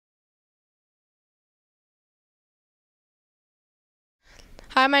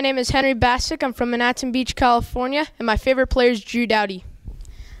Hi, my name is Henry Bassick. I'm from Manhattan Beach, California, and my favorite player is Drew Doughty.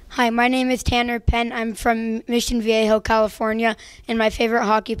 Hi, my name is Tanner Penn. I'm from Mission Viejo, California, and my favorite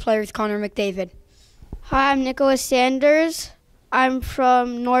hockey player is Connor McDavid. Hi, I'm Nicholas Sanders. I'm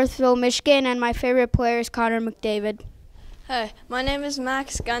from Northville, Michigan, and my favorite player is Connor McDavid. Hi, my name is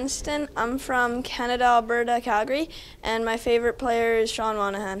Max Gunston. I'm from Canada, Alberta, Calgary, and my favorite player is Sean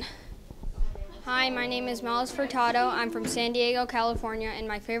Monahan. Hi, my name is Miles Furtado. I'm from San Diego, California, and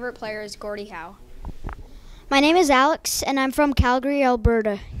my favorite player is Gordie Howe. My name is Alex, and I'm from Calgary,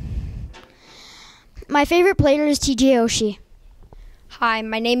 Alberta. My favorite player is TJ Oshie. Hi,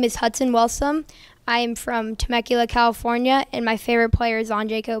 my name is Hudson Welsum. I am from Temecula, California, and my favorite player is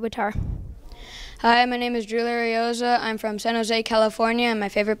Andrzej Kopitar. Hi, my name is Drew Larioza. I'm from San Jose, California, and my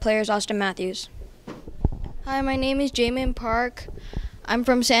favorite player is Austin Matthews. Hi, my name is Jamin Park. I'm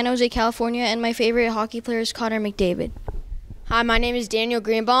from San Jose, California, and my favorite hockey player is Connor McDavid. Hi, my name is Daniel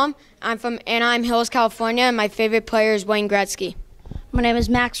Greenbaum. I'm from Anaheim Hills, California, and my favorite player is Wayne Gretzky. My name is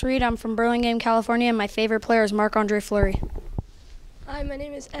Max Reed. I'm from Burlingame, California, and my favorite player is Marc-Andre Fleury. Hi, my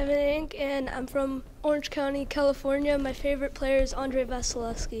name is Evan Ink, and I'm from Orange County, California. My favorite player is Andrei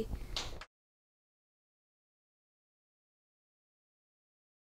Vasilevsky.